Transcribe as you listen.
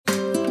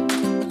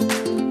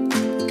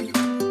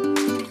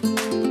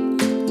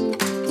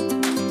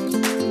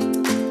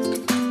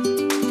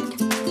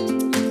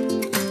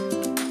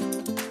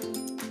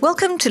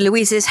Welcome to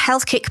Louise's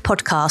Health Kick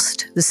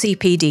podcast, the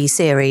CPD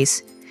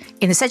series.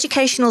 In this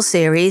educational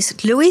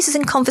series, Louise is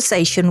in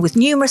conversation with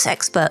numerous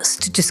experts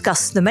to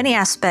discuss the many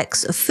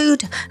aspects of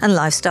food and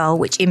lifestyle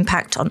which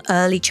impact on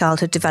early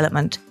childhood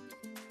development.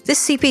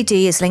 This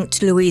CPD is linked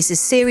to Louise's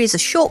series of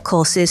short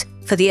courses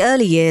for the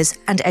early years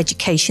and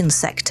education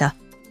sector.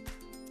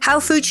 How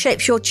Food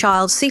Shapes Your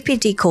Child's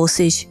CPD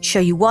courses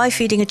show you why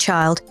feeding a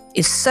child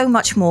is so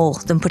much more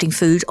than putting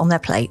food on their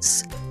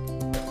plates.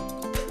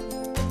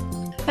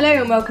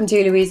 Hello and welcome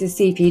to Louise's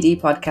CPD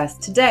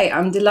podcast. Today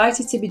I'm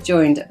delighted to be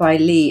joined by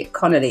Lee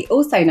Connolly,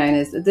 also known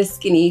as the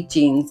Skinny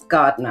Jeans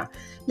Gardener.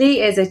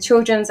 Lee is a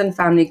children's and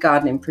family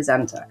gardening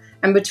presenter,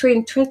 and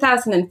between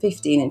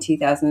 2015 and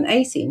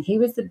 2018 he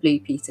was the Blue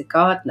Peter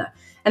Gardener,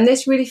 and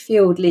this really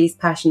fueled Lee's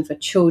passion for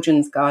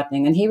children's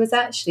gardening, and he was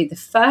actually the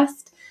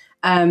first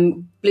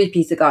Blue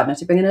Peter Gardener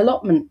to bring an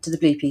allotment to the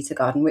Blue Peter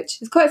Garden,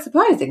 which is quite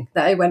surprising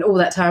that I went all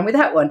that time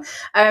without one.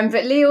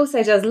 But Lee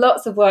also does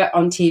lots of work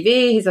on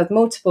TV. He's had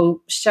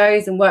multiple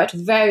shows and worked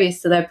with various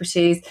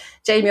celebrities.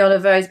 Jamie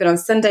Oliver has been on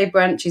Sunday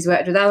Brunch. He's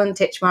worked with Alan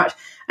Titchmarsh,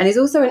 and he's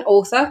also an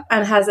author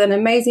and has an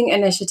amazing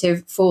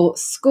initiative for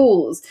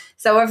schools.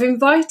 So I've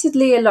invited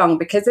Lee along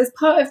because as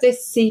part of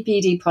this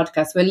CPD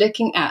podcast, we're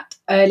looking at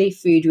early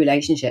food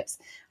relationships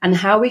and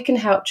how we can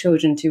help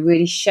children to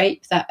really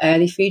shape that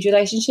early food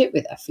relationship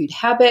with their food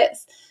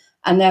habits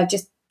and their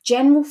just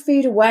general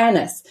food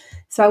awareness.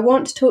 So I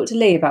want to talk to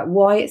Lee about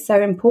why it's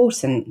so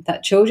important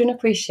that children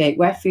appreciate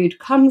where food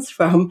comes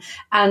from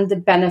and the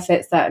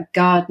benefits that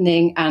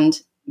gardening and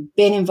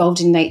being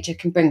involved in nature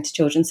can bring to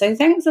children. So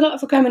thanks a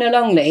lot for coming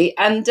along, Lee.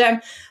 And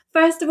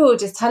first of all,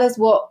 just tell us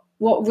what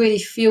really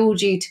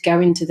fueled you to go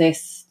into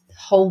this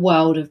whole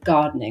world of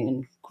gardening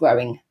and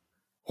growing.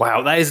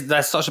 Wow,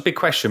 that's such a big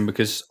question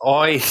because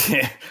I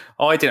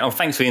didn't. Oh,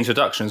 thanks for the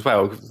introduction as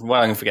well.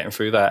 Well, for getting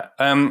through that.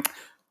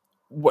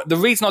 The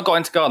reason I got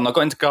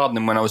into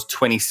gardening when I was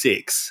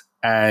 26,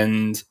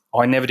 and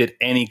I never did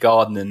any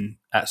gardening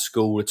at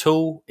school at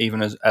all,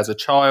 even as a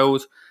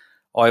child.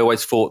 I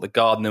always thought that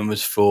gardening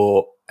was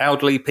for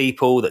elderly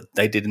people that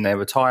they did in their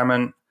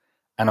retirement,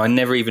 and I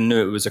never even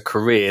knew it was a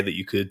career that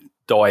you could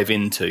dive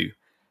into.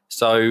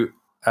 So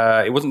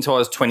it wasn't until I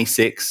was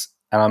 26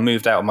 and I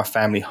moved out of my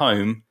family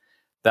home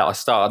that I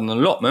started an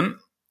allotment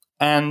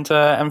and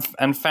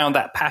found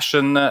that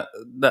passion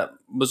that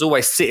was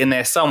always sitting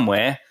there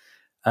somewhere,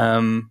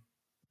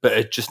 but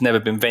had just never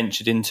been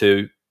ventured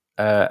into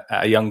at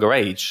a younger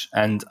age.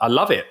 And I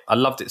love it. I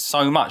loved it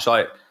so much.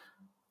 I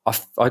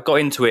got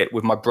into it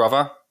with my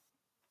brother,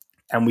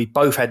 and we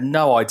both had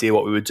no idea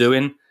what we were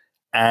doing,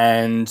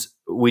 and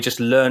we just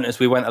learned as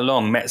we went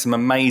along, met some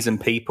amazing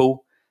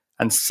people,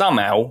 and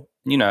somehow,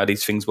 you know how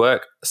these things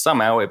work,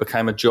 somehow it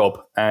became a job,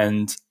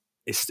 and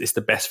it's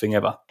the best thing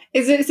ever.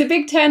 It's a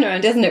big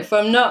turnaround, isn't it,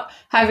 from not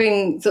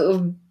having sort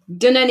of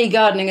done any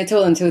gardening at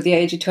all until the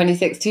age of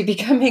 26 to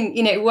becoming,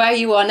 where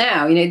you are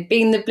now,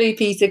 being the Blue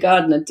Peter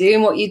Gardener,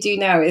 doing what you do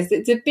now.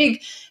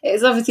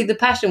 It's obviously the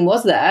passion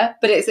was there,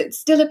 but it's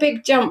still a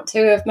big jump to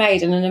have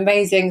made, and an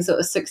amazing sort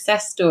of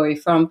success story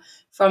from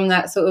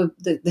that sort of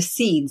the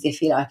seeds,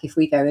 if you like, if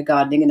we go a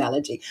gardening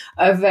analogy,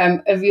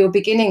 of your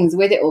beginnings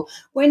with it all.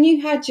 When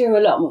you had your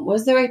allotment,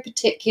 was there a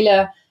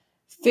particular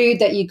food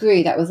that you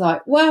grew that was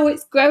like, wow,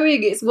 it's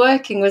growing, it's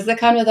working? Was there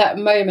kind of that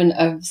moment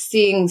of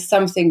seeing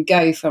something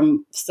go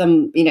from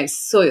some,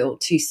 soil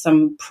to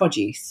some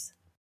produce?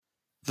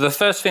 The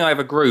first thing I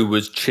ever grew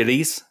was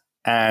chilies,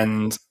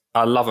 and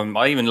I love them.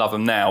 I even love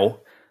them now.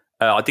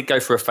 I did go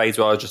through a phase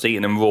where I was just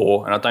eating them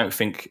raw, and I don't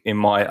think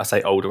I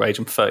say older age,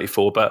 I'm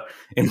 34, but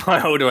in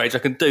my older age, I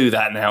can do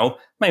that now.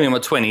 Maybe in my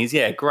 20s,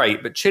 yeah,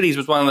 great. But chilies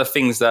was one of the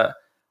things that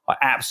I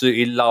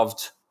absolutely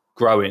loved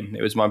growing.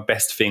 It was my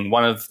best thing.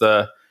 One of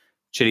the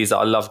chilies that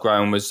I loved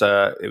growing was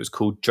it was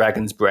called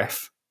Dragon's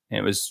Breath.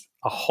 It was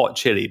a hot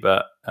chili,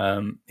 but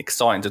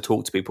exciting to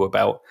talk to people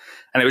about.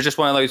 And it was just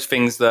one of those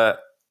things that,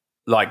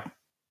 like,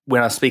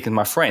 when I was speaking to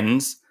my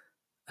friends,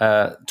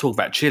 talk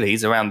about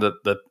chilies around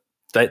the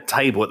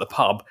table at the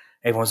pub,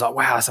 everyone's like,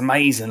 wow, it's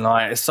amazing.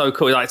 Like, it's so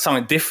cool. Like, it's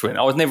something different.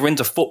 I was never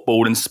into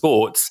football and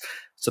sports.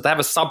 So to have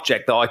a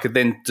subject that I could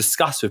then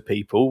discuss with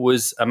people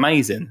was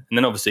amazing. And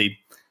then obviously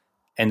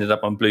ended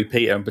up on Blue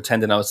Peter and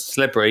pretending I was a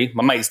celebrity.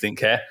 My mates didn't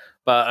care.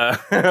 But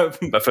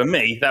for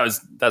me, that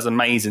was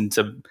amazing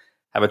to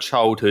have a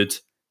childhood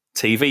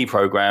TV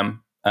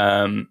program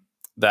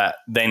that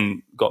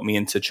then got me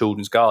into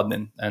children's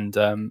gardening, and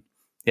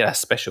that's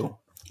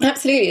special.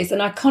 Absolutely, it's an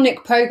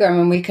iconic program,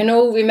 and we can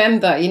all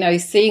remember,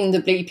 seeing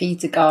the Blue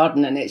Peter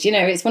Garden, and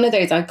it's one of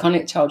those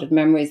iconic childhood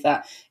memories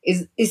that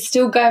is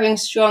still going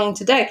strong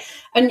today.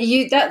 And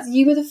you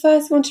were the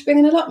first one to bring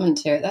an allotment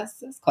to it.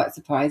 That's quite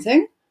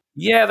surprising.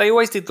 Yeah, they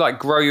always did like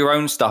grow your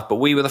own stuff, but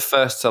we were the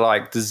first to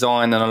like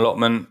design an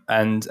allotment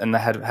and they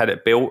had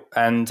it built,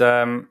 and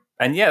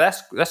yeah,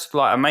 that's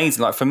like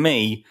amazing. Like for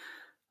me,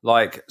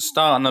 like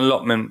starting an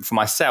allotment for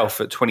myself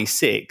at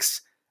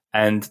 26,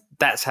 and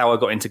that's how I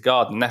got into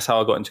gardening. That's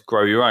how I got into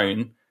grow your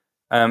own.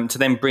 To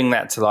then bring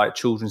that to like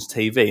children's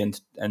TV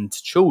and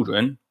to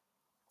children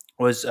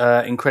was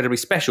incredibly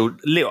special.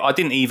 I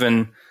didn't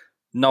even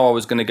know I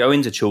was going to go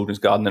into children's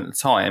garden at the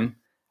time,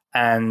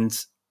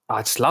 and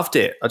I just loved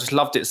it. I just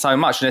loved it so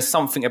much. And there's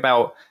something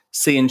about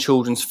seeing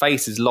children's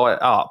faces light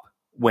up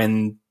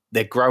when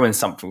they're growing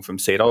something from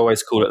seed. I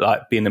always call it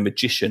like being a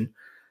magician,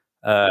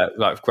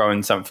 like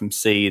growing something from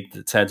seed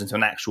that turns into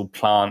an actual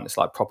plant. It's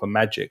like proper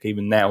magic,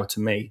 even now to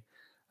me.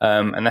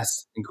 And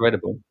that's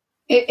incredible.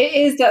 It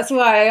is. That's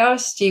why I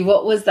asked you,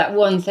 what was that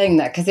one thing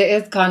that, because it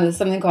is kind of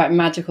something quite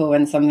magical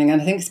when something, and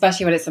I think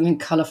especially when it's something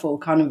colourful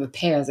kind of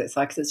appears, it's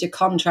like such a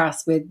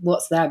contrast with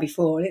what's there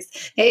before. It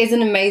is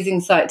an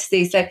amazing sight to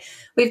see. So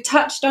we've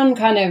touched on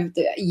kind of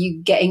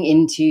you getting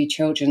into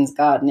children's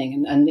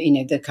gardening and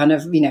the kind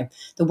of,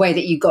 the way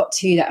that you got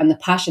to that and the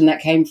passion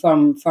that came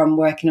from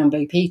working on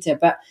Blue Peter.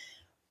 But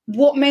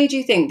what made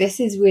you think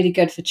this is really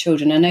good for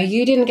children? I know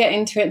you didn't get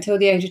into it until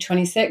the age of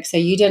 26, so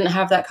you didn't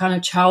have that kind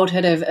of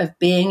childhood of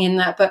being in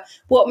that. But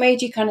what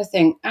made you kind of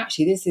think,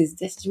 actually, this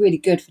is really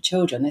good for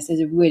children? This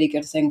is a really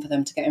good thing for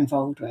them to get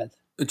involved with.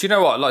 Do you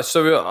know what?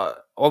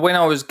 When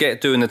I was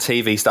doing the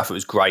TV stuff, it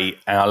was great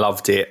and I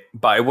loved it.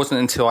 But it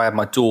wasn't until I had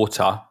my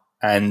daughter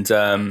and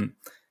I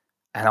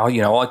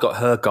got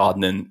her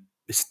gardening.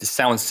 This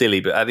sounds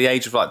silly, but at the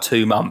age of like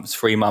 2 months,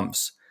 3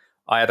 months,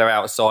 I had her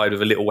outside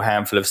with a little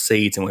handful of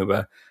seeds, and we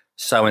were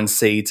sowing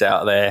seeds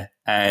out there.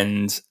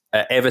 And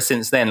ever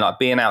since then, like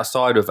being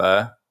outside with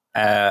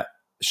her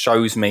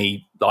shows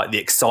me like the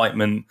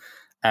excitement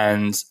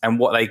and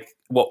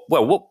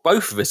what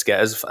both of us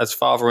get as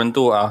father and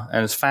daughter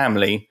and as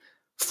family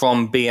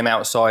from being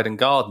outside and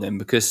gardening,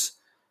 because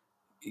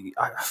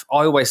I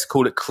always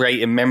call it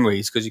creating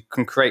memories, because you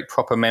can create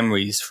proper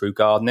memories through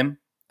gardening,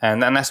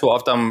 and that's what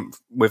I've done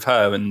with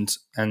her and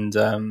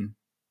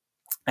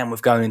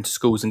with going into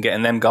schools and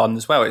getting them garden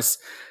as well. It's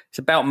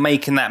about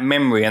making that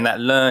memory and that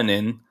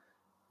learning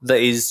that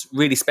is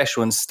really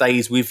special and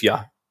stays with you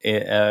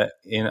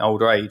in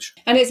older age.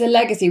 And it's a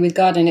legacy with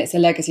gardening. It's a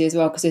legacy as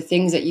well, because the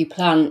things that you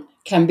plant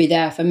can be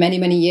there for many,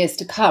 many years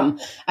to come.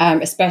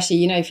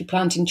 Especially, if you're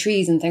planting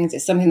trees and things,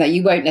 it's something that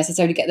you won't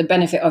necessarily get the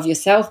benefit of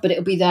yourself, but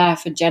it'll be there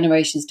for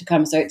generations to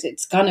come. So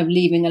it's kind of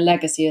leaving a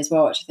legacy as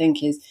well, which I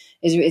think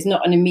is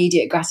not an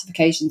immediate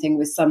gratification thing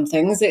with some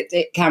things.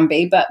 It can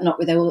be, but not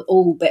with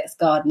all bits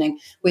gardening.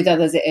 With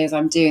others, it is,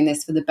 I'm doing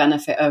this for the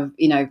benefit of,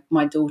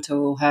 my daughter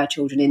or her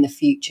children in the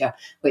future,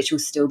 which will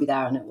still be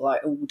there. And it will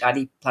like, oh,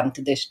 daddy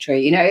planted this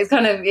tree. It's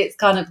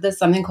kind of, there's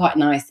something quite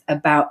nice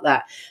about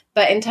that.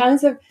 But in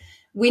terms of,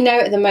 we know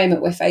at the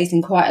moment we're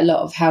facing quite a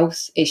lot of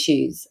health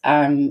issues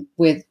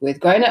with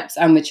grown-ups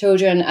and with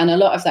children. And a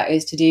lot of that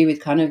is to do with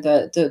kind of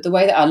the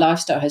way that our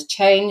lifestyle has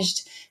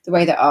changed, the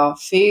way that our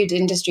food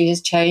industry has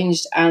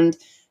changed, and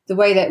the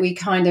way that we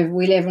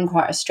live in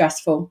quite a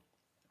stressful,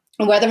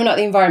 and whether or not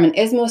the environment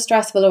is more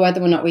stressful or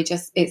whether or not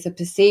it's a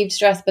perceived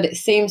stress, but it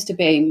seems to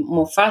be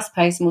more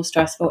fast-paced, more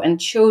stressful.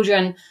 And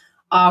children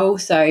are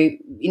also,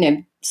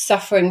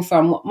 suffering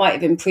from what might have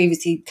been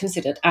previously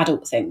considered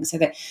adult things. So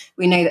that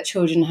we know that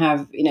children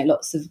have,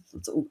 lots of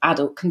sort of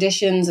adult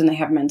conditions, and they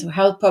have mental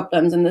health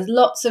problems, and there's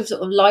lots of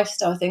sort of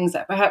lifestyle things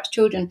that perhaps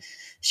children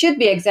should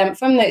be exempt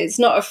from. That it's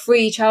not a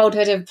free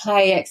childhood of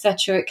play,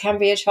 etc. It can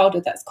be a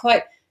childhood that's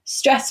quite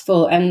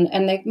stressful, and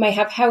they may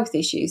have health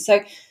issues. So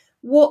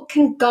what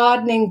can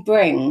gardening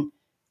bring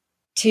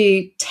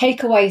to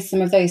take away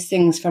some of those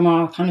things from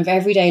our kind of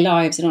everyday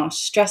lives and our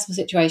stressful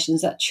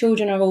situations that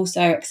children are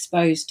also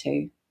exposed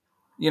to?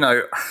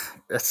 I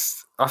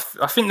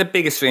think the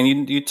biggest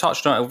thing, you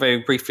touched on it very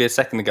briefly a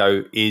second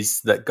ago, is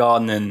that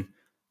gardening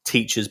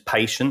teaches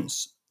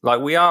patience.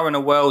 Like, we are in a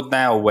world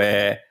now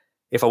where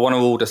if I want to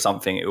order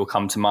something, it will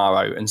come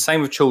tomorrow. And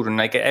same with children,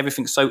 they get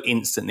everything so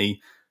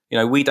instantly.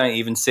 We don't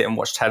even sit and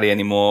watch telly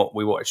anymore.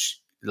 We watch,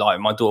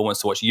 like, my daughter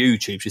wants to watch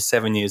YouTube. She's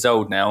 7 years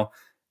old now,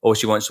 or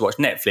she wants to watch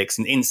Netflix,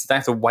 and they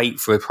have to wait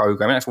for a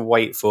program. They have to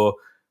wait for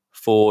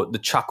the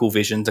Chuckle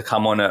Vision to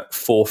come on at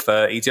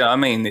 4:30. Do you know what I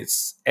mean?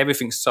 It's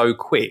everything's so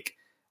quick.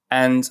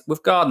 And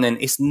with gardening,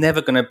 it's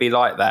never going to be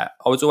like that.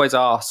 I was always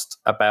asked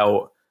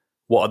about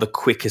what are the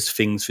quickest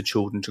things for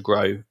children to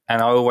grow,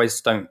 and I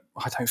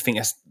don't think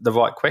that's the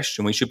right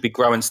question. We should be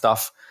growing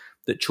stuff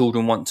that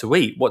children want to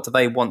eat. What do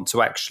they want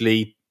to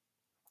actually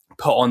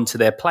put onto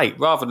their plate,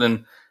 rather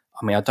than,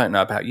 I don't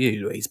know about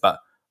you, Louise, but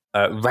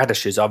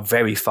radishes are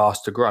very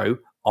fast to grow.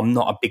 I'm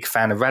not a big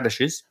fan of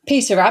radishes.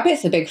 Peter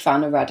Rabbit's a big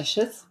fan of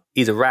radishes.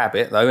 He's a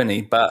rabbit, though, isn't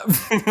he? But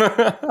that's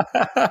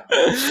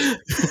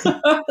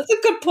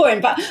a good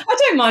point. But I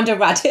don't mind a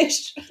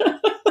radish.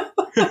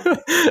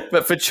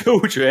 But for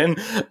children,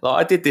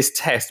 like, I did this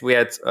test. We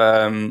had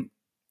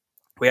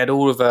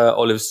all of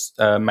Olive's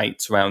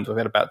mates around. We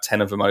had about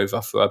 10 of them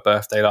over for her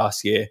birthday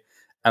last year,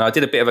 and I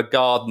did a bit of a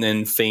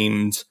gardening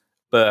themed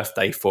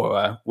birthday for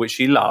her, which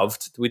she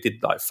loved. We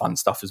did like fun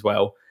stuff as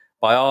well.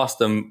 But I asked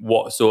them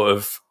what sort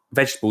of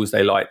vegetables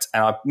they liked,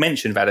 and I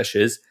mentioned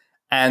radishes.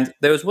 And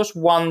there was just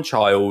one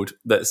child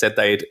that said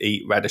they'd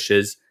eat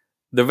radishes.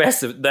 The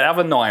rest of the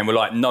other 9 were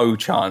like, no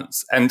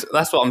chance. And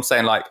that's what I'm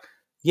saying. Like,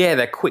 yeah,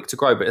 they're quick to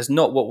grow, but it's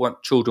not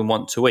what children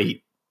want to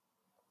eat.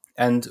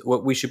 And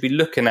what we should be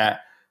looking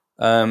at,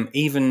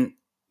 even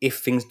if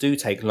things do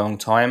take a long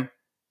time,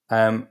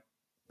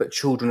 but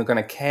children are going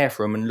to care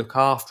for them and look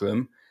after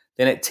them,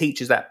 then it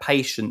teaches that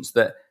patience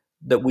that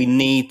we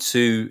need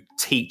to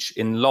teach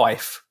in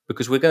life,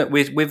 because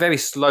we're very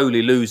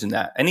slowly losing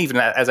that. And even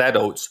as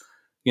adults,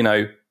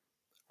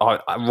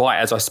 right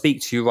as I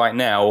speak to you right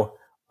now,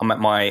 I'm at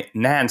my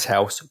nan's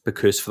house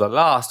because for the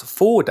last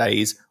 4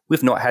 days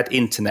we've not had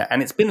internet,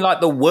 and it's been like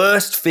the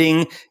worst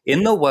thing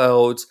in the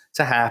world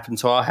to happen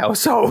to our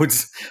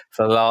households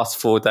for the last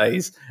 4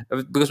 days,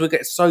 because we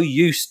get so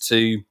used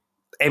to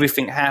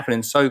everything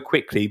happening so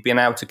quickly, being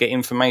able to get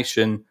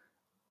information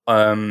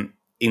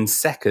in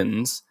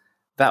seconds,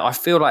 that I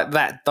feel like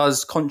that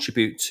does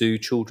contribute to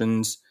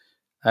children's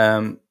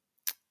and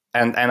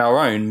our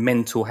own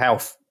mental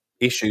health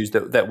issues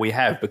that we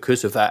have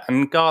because of that.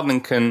 And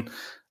gardening can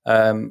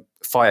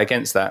fight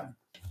against that.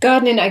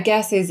 Gardening, I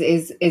guess,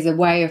 is a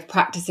way of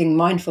practicing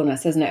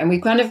mindfulness, isn't it? And we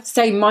kind of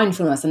say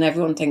mindfulness and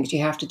everyone thinks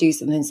you have to do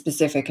something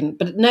specific.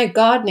 But no,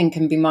 gardening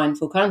can be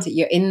mindful, can't it?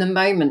 You're in the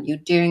moment, you're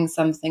doing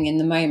something in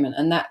the moment.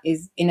 And that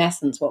is, in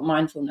essence, what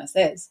mindfulness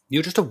is.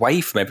 You're just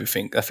away from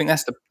everything. I think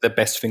that's the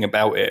best thing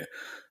about it.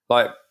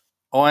 Like,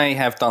 I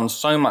have done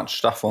so much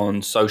stuff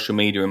on social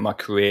media in my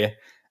career,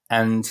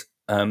 and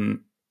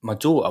my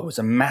daughter was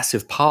a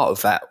massive part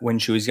of that when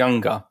she was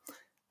younger.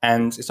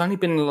 And it's only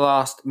been the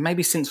last,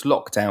 maybe since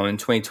lockdown in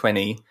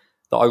 2020,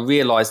 that I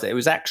realised that it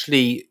was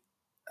actually,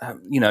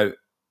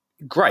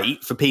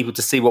 great for people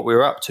to see what we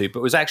were up to, but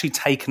it was actually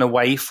taken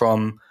away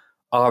from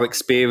our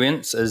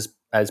experience as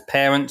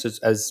parents,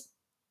 as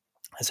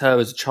her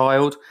as a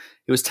child.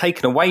 It was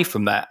taken away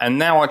from that. And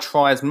now I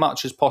try as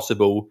much as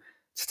possible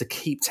to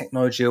keep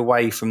technology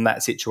away from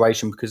that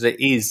situation, because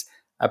it is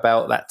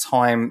about that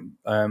time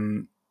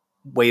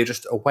where you're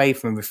just away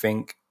from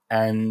everything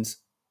and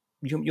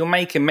you're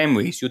making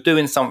memories. You're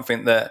doing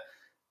something that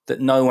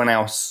no one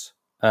else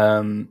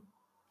can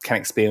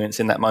experience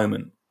in that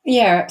moment.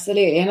 Yeah,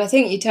 absolutely. And I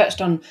think you touched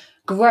on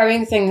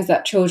growing things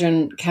that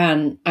children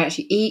can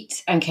actually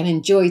eat and can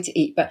enjoy to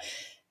eat. But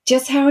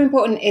just how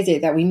important is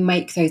it that we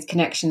make those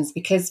connections?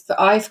 Because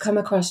I've come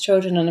across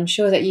children, and I'm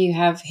sure that you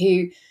have,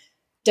 who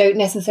don't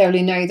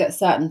necessarily know that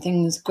certain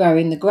things grow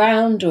in the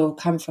ground or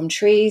come from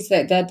trees,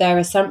 that their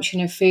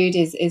assumption of food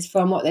is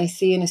from what they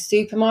see in a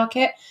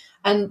supermarket.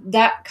 And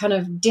that kind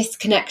of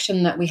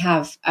disconnection that we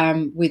have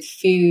with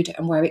food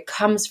and where it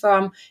comes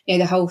from,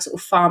 the whole sort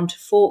of farm to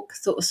fork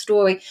sort of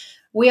story,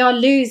 we are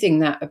losing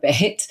that a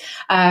bit.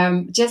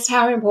 Just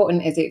how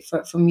important is it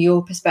from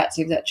your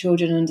perspective that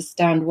children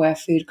understand where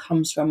food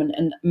comes from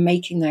and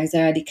making those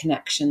early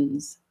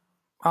connections?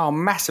 Oh,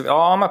 massive. Oh,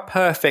 I'm a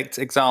perfect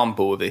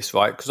example of this,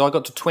 right? Because I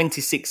got to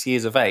 26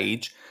 years of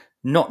age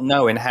not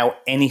knowing how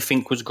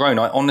anything was grown.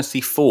 I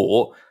honestly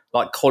thought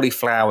like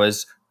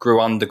cauliflowers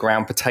grew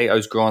underground,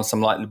 potatoes grew on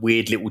some like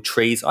weird little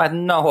trees. I had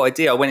no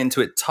idea. I went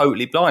into it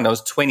totally blind. I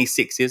was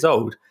 26 years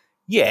old.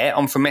 Yeah,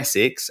 I'm from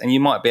Essex, and you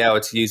might be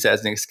able to use that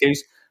as an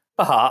excuse.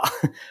 But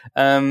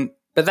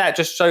that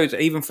just shows,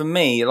 even for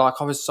me, like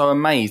I was so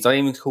amazed. I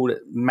even call it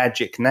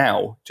magic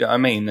now. Do you know what I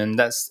mean? And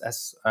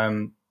that's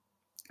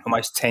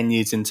almost 10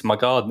 years into my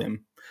gardening.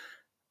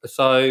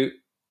 So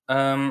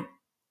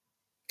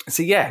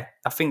yeah,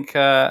 I think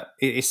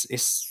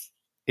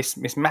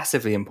it's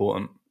massively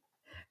important.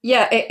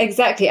 Yeah,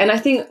 exactly. And I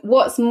think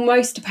what's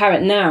most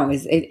apparent now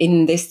is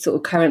in this sort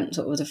of current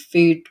sort of the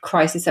food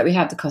crisis that we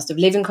have, the cost of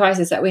living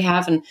crisis that we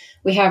have, and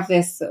we have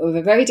this sort of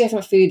a very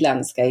different food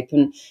landscape,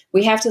 and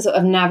we have to sort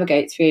of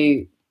navigate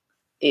through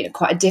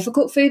quite a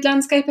difficult food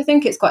landscape. I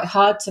think it's quite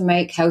hard to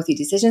make healthy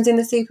decisions in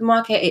the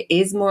supermarket. It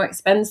is more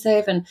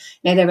expensive, and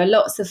there are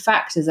lots of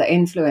factors that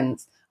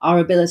influence our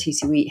ability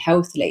to eat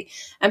healthily.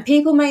 And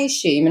people may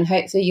assume, and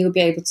hopefully you'll be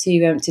able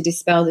to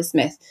dispel this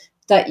myth,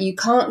 that you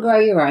can't grow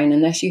your own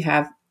unless you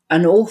have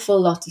an awful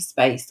lot of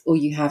space or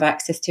you have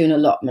access to an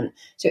allotment.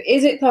 So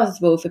is it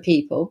possible for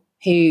people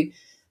who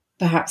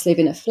perhaps live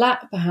in a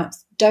flat,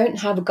 perhaps don't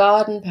have a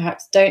garden,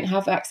 perhaps don't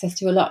have access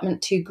to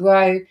allotment, to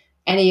grow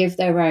any of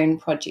their own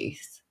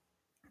produce?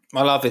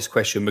 I love this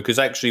question, because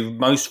actually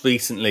most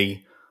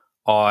recently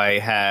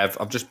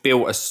I've just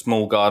built a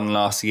small garden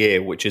last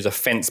year, which is a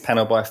fence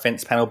panel by a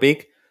fence panel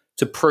big,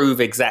 to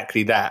prove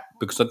exactly that.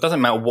 Because it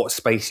doesn't matter what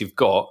space you've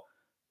got,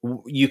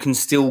 you can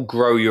still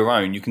grow your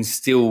own. You can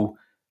still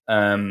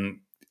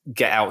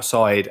get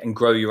outside and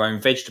grow your own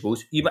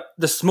vegetables.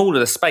 The smaller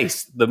the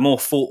space, the more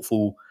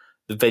thoughtful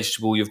the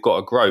vegetable you've got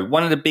to grow.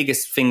 One of the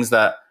biggest things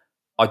that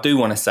I do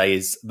want to say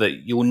is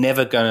that you're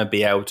never going to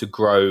be able to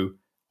grow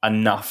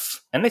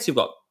enough, unless you've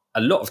got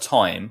a lot of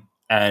time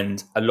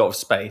and a lot of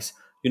space.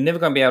 You're never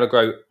going to be able to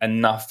grow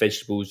enough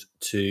vegetables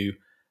to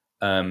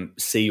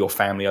see your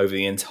family over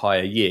the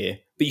entire year.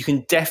 But you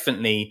can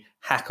definitely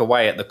hack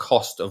away at the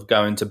cost of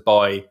going to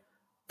buy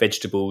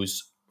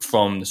vegetables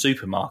from the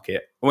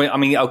supermarket. I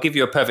mean, I'll give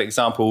you a perfect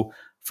example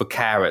for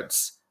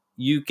carrots.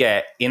 You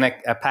get in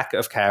a packet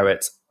of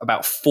carrots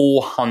about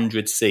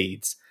 400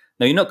 seeds.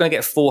 Now, you're not going to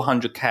get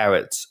 400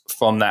 carrots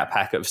from that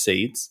packet of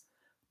seeds,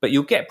 but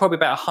you'll get probably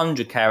about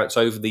 100 carrots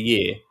over the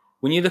year.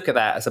 When you look at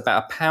that, it's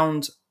about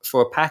 £1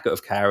 for a packet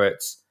of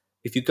carrots.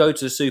 If you go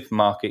to the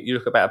supermarket, you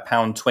look at about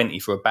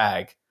 £1.20 for a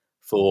bag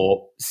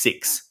for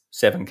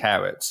 6-7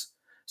 carrots.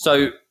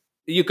 So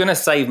you're going to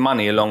save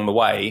money along the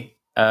way,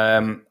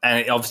 and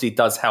it obviously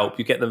does help.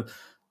 You get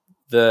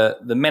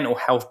the mental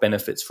health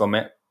benefits from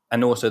it,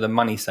 and also the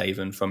money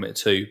saving from it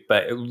too.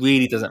 But it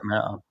really doesn't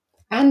matter.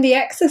 And the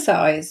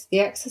exercise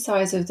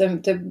of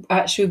the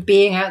actual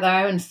being out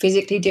there and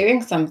physically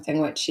doing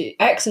something, which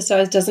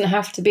exercise doesn't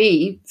have to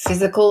be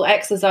physical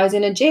exercise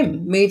in a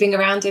gym. Moving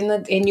around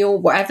in your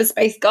whatever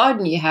space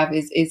garden you have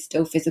is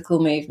still physical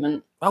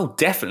movement. Oh,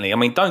 definitely. I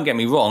mean, don't get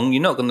me wrong.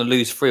 You're not going to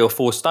lose 3 or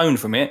 4 stone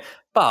from it,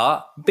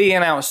 but being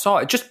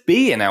outside, just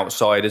being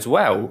outside as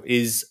well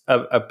is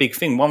a big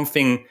thing. One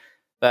thing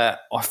that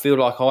I feel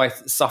like I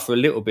suffer a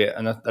little bit,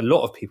 and a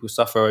lot of people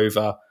suffer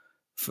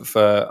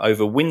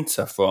over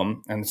winter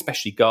from, and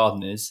especially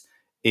gardeners,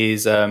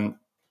 is I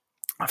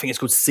think it's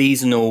called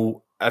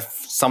seasonal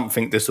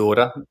something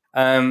disorder,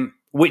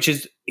 which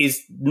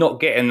is not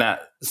getting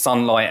that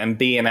sunlight and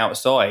being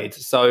outside.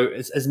 So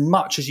as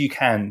much as you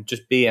can,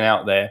 just being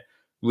out there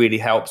really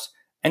helps.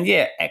 And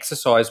yeah,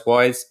 exercise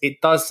wise,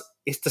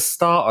 it's the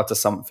starter to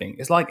something.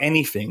 It's like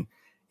anything.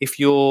 If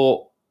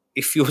you're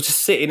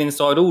just sitting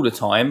inside all the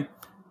time,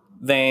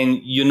 then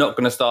you're not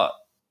going to start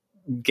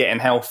getting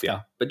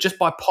healthier. But just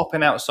by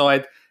popping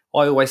outside,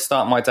 I always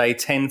start my day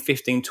 10,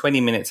 15,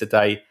 20 minutes a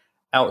day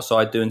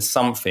outside doing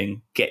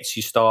something, gets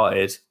you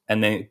started,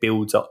 and then it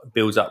builds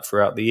up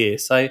throughout the year.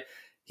 So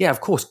yeah,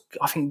 of course,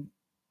 I think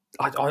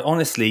I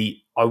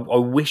honestly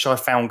wish I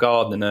found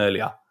gardening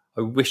earlier.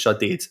 I wish I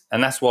did.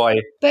 And that's why.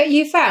 But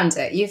you found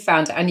it,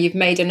 and you've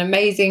made an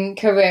amazing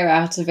career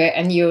out of it,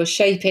 and you're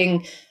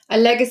shaping a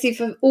legacy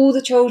for all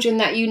the children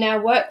that you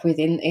now work with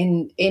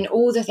in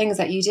all the things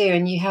that you do.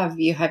 And you have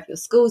your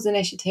schools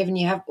initiative, and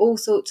you have all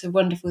sorts of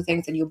wonderful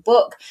things in your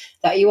book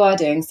that you are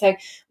doing. So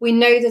we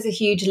know there's a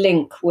huge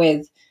link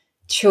with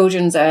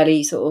children's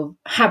early sort of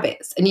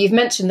habits. And you've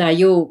mentioned there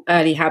your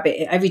early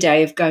habit every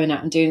day of going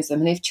out and doing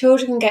something. And if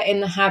children can get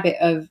in the habit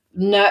of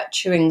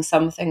nurturing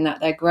something that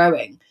they're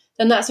growing,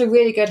 then that's a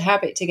really good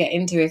habit to get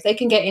into. If they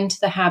can get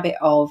into the habit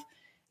of,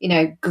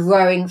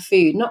 growing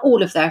food, not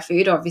all of their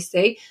food,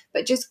 obviously,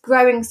 but just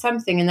growing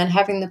something, and then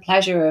having the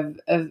pleasure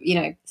of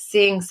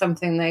seeing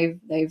something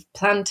they've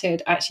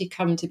planted actually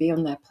come to be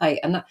on their plate.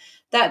 And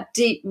that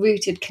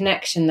deep-rooted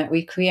connection that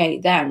we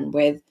create then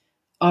with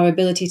our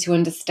ability to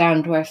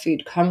understand where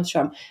food comes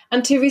from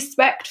and to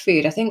respect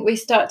food. I think we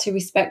start to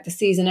respect the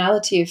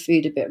seasonality of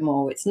food a bit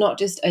more. It's not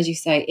just, as you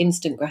say,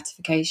 instant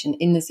gratification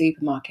in the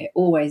supermarket,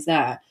 always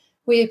there.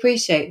 We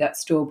appreciate that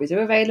strawberries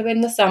are available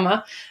in the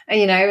summer,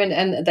 and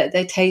that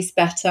they taste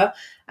better.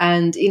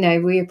 And,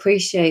 we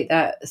appreciate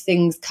that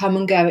things come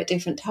and go at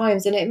different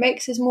times. And it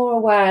makes us more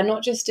aware,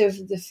 not just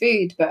of the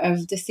food, but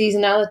of the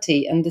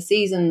seasonality and the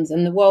seasons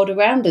and the world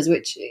around us,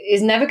 which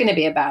is never going to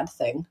be a bad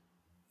thing.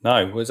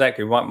 No,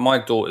 exactly. My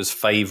daughter's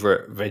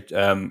favourite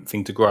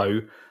thing to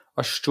grow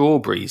are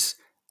strawberries.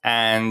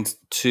 And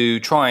to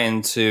try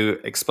and to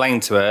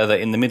explain to her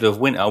that in the middle of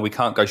winter we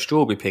can't go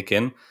strawberry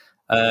picking,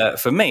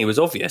 for me it was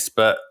obvious.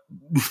 But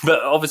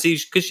obviously,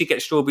 because she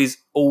gets strawberries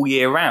all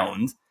year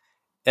round,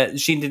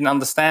 she didn't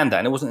understand that.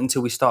 And it wasn't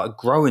until we started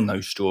growing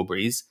those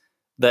strawberries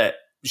that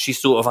she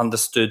sort of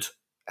understood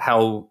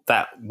how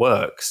that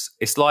works.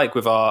 It's like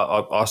with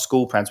our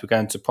school plans, we're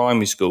going to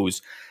primary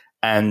schools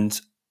and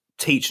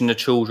teaching the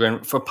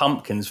children for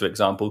pumpkins, for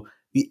example,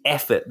 the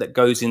effort that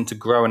goes into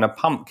growing a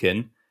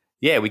pumpkin.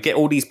 Yeah, we get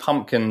all these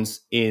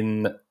pumpkins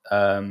in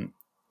our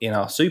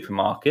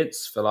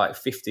supermarkets for like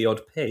 50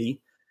 odd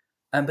p.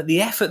 But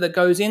the effort that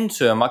goes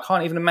into them, I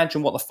can't even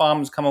imagine what the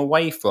farmers come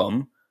away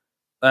from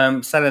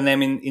selling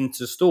them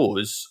into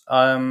stores.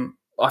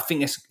 I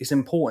think it's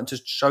important to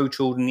show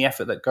children the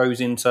effort that goes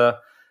into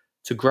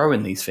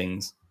growing these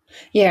things.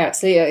 Yeah,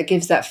 absolutely. It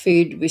gives that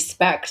food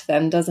respect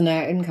then, doesn't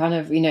it? And kind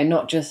of,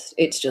 not just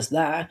it's just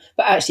there,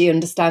 but actually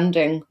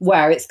understanding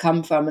where it's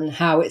come from and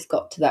how it's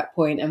got to that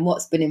point and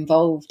what's been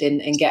involved in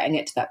getting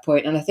it to that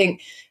point. And I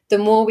think the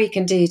more we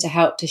can do to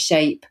help to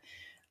shape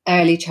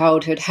early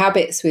childhood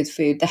habits with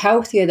food, the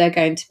healthier they're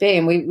going to be.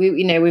 And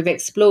we've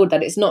explored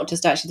that it's not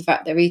just actually the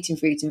fact they're eating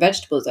fruit and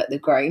vegetables that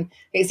they've grown,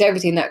 it's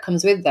everything that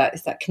comes with that.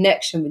 It's that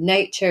connection with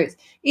nature. It's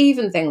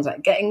even things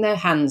like getting their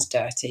hands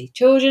dirty.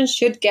 Children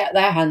should get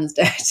their hands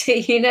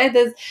dirty.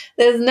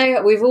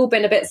 We've all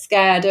been a bit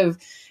scared of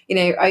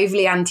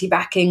overly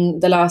anti-backing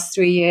the last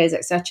 3 years,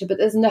 etc. But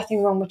there's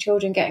nothing wrong with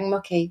children getting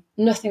mucky.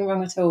 Nothing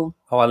wrong at all.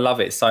 Oh, I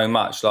love it so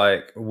much.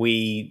 Like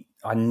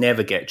I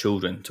never get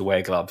children to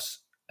wear gloves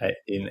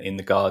in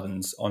the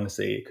gardens,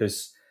 honestly,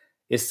 because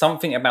it's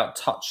something about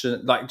touch,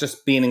 like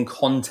just being in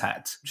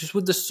contact just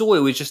with the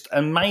soil is just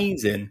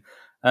amazing.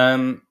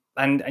 And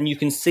you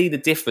can see the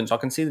difference. I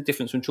can see the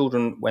difference from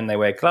children when they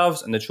wear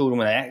gloves and the children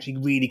when they actually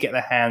really get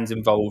their hands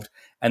involved,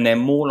 and they're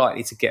more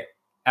likely to get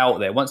out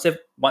there.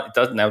 It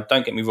does now,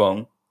 don't get me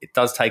wrong, it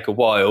does take a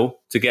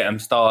while to get them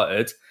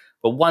started,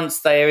 but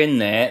once they're in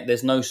there,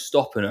 there's no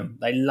stopping them.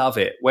 They love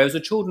it. Whereas the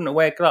children that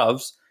wear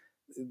gloves,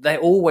 they're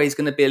always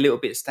going to be a little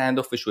bit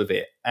standoffish with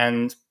it,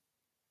 and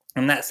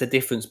that's the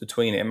difference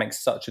between it. It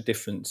makes such a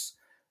difference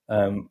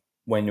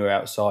when you're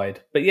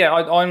outside. But yeah,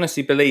 I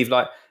honestly believe,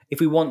 like, if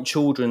we want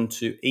children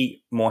to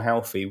eat more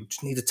healthy, we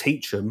just need to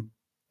teach them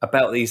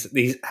about these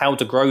how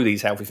to grow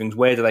these healthy things.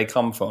 Where do they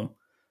come from?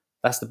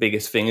 That's the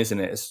biggest thing, isn't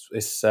it?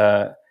 It's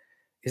about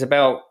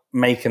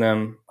making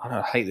them,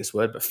 I hate this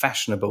word, but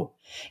fashionable.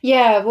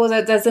 Yeah, well,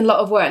 there's a lot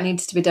of work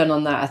needs to be done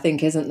on that, I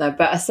think, isn't there?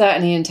 But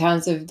certainly in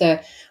terms of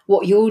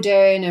what you're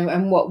doing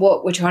and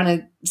what we're trying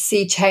to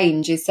see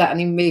change is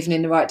certainly moving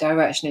in the right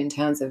direction in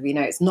terms of,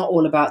 it's not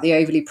all about the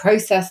overly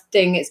processed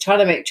thing. It's trying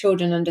to make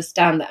children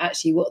understand that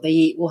actually what they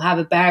eat will have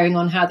a bearing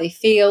on how they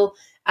feel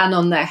and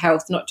on their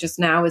health, not just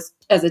now as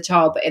a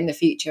child, but in the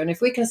future. And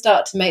if we can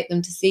start to make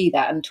them to see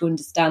that and to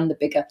understand the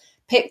bigger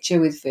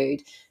picture with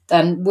food,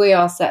 then we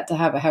are set to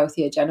have a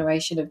healthier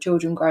generation of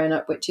children growing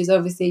up, which is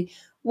obviously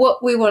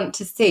what we want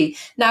to see.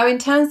 Now, in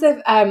terms of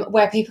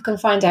where people can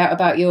find out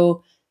about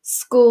your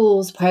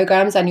schools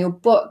programs and your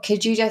book,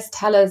 could you just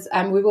tell us,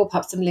 we will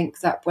pop some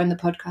links up when the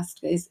podcast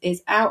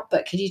is out,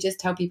 but could you just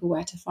tell people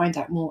where to find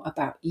out more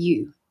about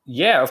you?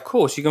 Yeah, of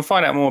course. You can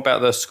find out more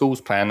about the schools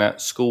plan at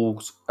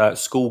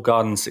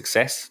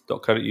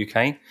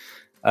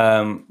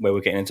schoolgardensuccess.co.uk, where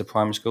we're getting into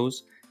primary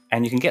schools.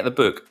 And you can get the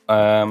book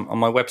on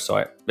my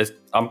website.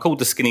 I'm called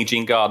the Skinny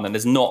Jean Gardener.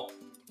 There's not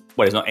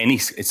any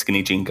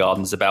Skinny Jean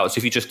Gardens about. So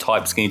if you just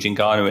type Skinny Jean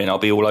Gardener in, I'll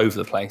be all over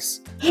the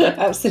place.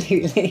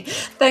 Absolutely.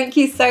 Thank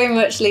you so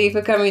much, Lee,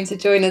 for coming to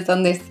join us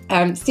on this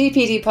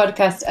CPD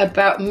podcast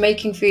about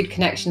making food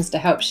connections to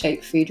help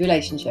shape food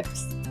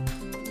relationships.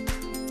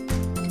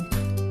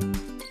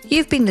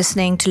 You've been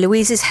listening to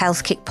Louise's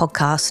Health Kick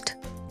podcast,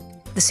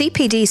 the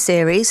CPD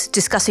series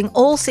discussing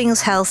all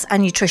things health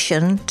and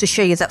nutrition to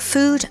show you that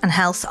food and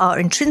health are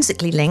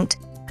intrinsically linked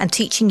and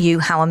teaching you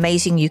how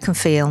amazing you can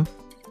feel.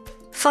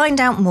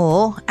 Find out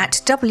more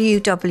at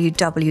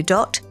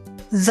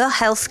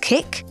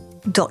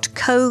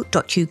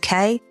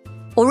www.thehealthkick.co.uk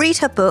or read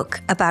her book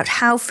about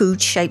how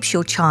food shapes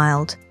your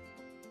child.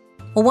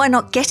 Or why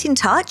not get in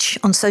touch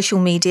on social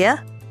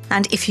media?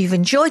 And if you've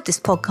enjoyed this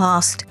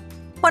podcast,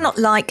 why not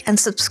like and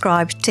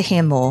subscribe to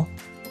hear more?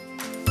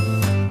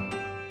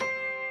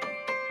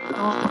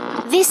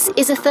 This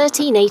is a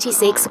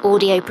 1386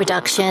 audio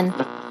production.